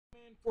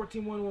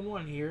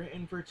14111 here,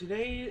 and for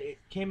today, it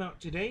came out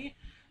today,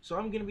 so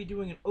I'm going to be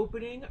doing an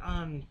opening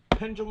on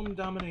Pendulum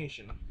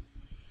Domination,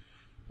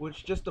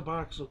 which just the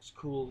box looks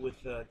cool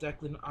with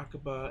Declan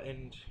Akaba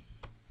and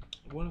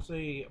I want to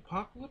say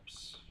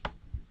Apocalypse?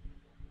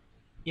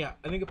 Yeah,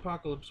 I think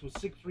Apocalypse with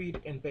Siegfried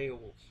and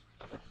Beowulf.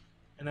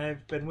 And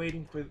I've been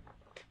waiting for, a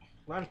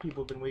lot of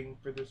people have been waiting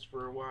for this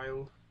for a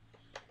while,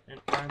 and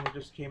it finally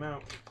just came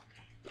out.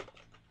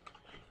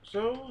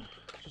 So,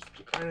 just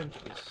get right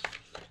into this.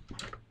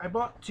 I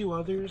bought two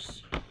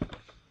others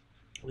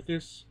with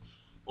this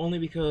only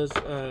because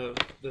of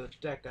the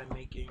deck I'm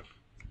making,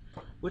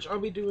 which I'll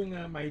be doing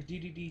my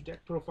DDD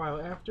deck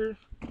profile after,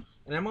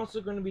 and I'm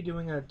also going to be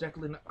doing a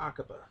Declan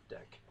Akaba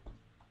deck,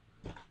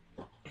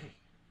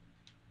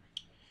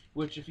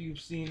 which if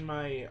you've seen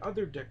my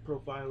other deck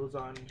profiles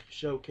on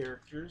show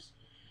characters,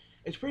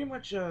 it's pretty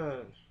much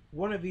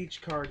one of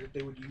each card that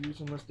they would use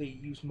unless they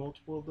use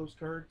multiple of those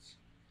cards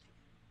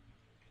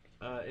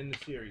in the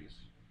series.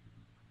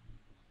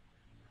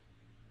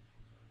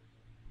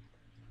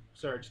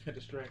 Sorry, I just got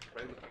distracted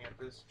by looking at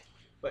this.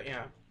 But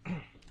yeah.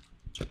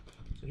 So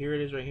here it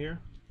is right here.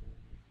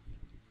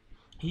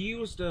 He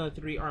used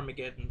 3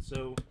 Armageddon,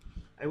 so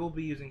I will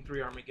be using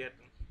 3 Armageddon.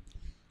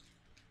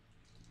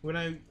 When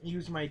I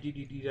use my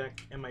DDD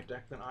deck and my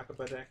Declan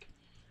Akaba deck,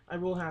 I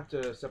will have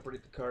to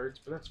separate the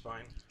cards, but that's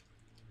fine.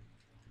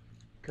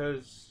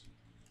 Because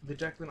the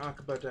Declan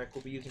Akaba deck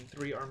will be using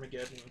 3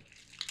 Armageddon,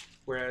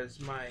 whereas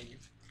my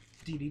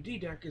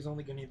DDD deck is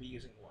only going to be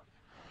using 1.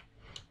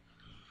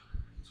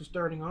 So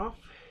starting off,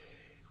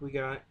 we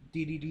got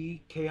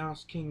DDD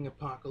Chaos King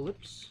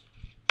Apocalypse,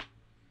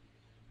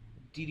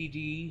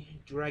 DDD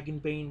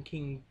Dragonbane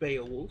King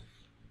Beowulf,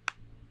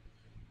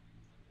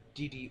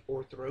 DD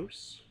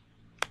Orthros,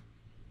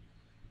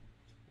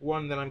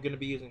 one that I'm going to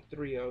be using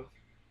 3 of.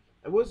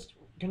 I was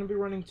going to be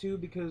running 2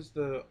 because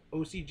the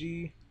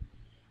OCG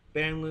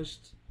ban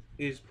list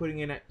is putting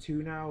in at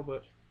 2 now,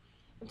 but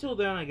until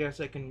then I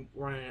guess I can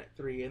run it at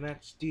 3, and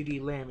that's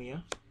DD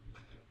Lamia,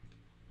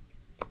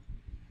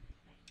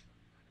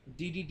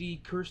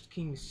 DDD Cursed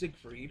King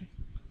Siegfried,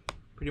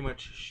 pretty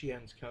much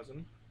Shien's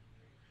cousin,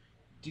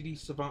 DD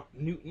Savant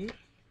Newton,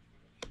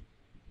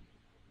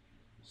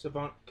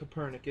 Savant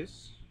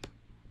Copernicus,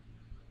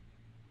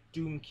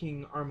 Doom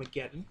King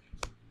Armageddon,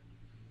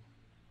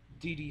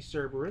 DD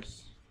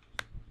Cerberus,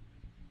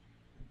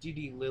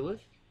 DD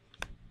Lilith,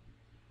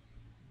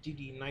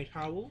 DD Night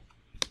Howl,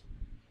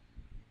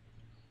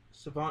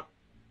 Savant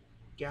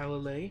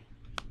Galilei,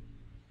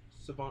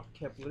 Savant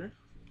Kepler,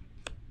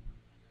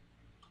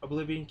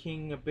 Oblivion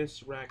King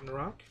Abyss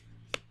Ragnarok,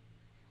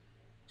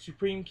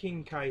 Supreme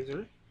King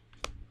Kaiser,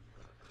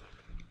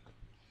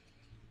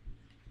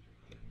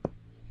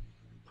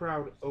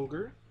 Proud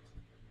Ogre,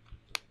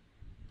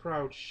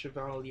 Proud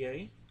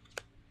Chevalier,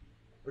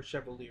 or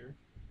Chevalier,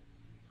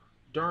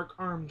 Dark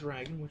Arm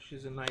Dragon, which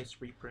is a nice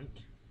reprint,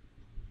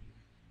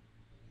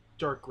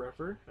 Dark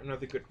Refer,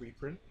 another good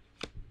reprint,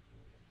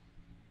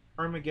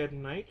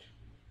 Armageddon Knight,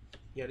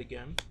 yet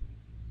again,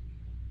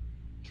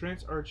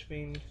 Trance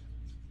Archfiend,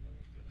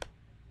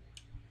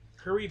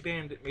 Hurry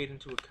Bandit made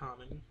into a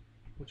common,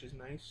 which is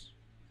nice,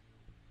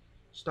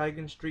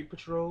 Stygen Street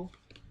Patrol,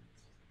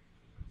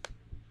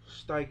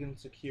 Stygen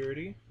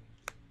Security,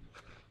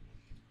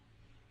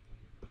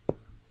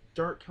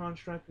 Dark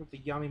Contract with the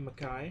Yami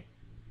Makai,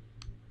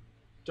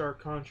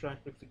 Dark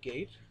Contract with the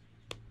Gate,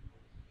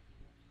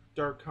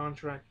 Dark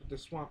Contract with the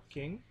Swamp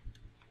King,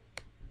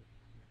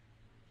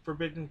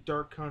 Forbidden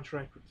Dark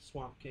Contract with the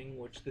Swamp King,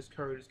 which this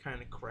card is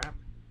kind of crap,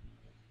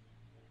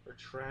 or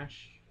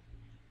trash,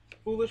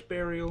 Foolish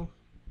Burial,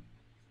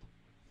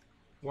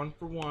 1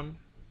 for 1,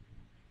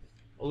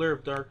 Allure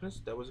of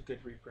Darkness, that was a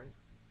good reprint,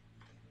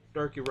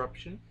 Dark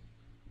Eruption,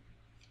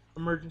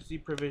 Emergency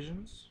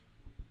Provisions,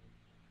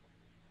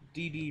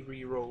 DD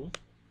Reroll,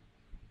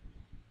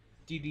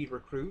 DD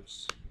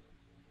Recruits,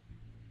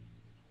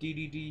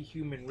 DDD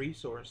Human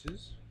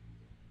Resources,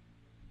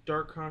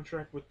 Dark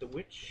Contract with the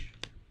Witch,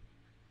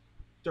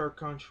 Dark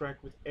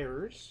Contract with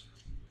Errors,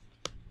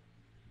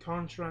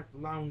 Contract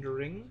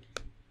Laundering,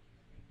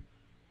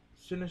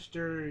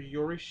 Sinister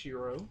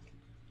Yorishiro,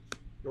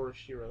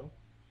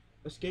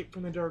 Escape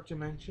from the Dark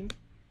Dimension,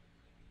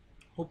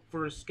 Hope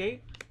for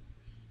Escape,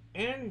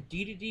 and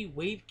DDD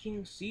Wave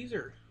King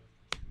Caesar.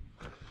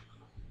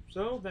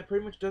 So that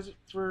pretty much does it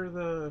for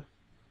the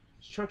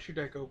structure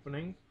deck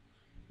opening.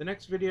 The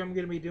next video I'm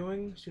going to be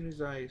doing, as soon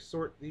as I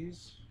sort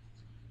these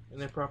in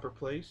their proper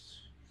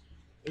place,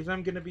 is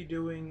I'm going to be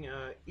doing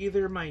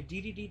either my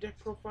DDD deck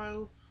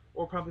profile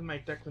or probably my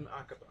Declan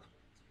Akaba,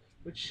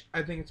 which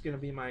I think it's going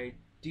to be my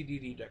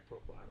DDD deck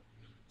profile.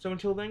 So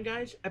until then,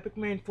 guys,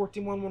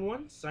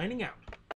 EpicMan14111 signing out.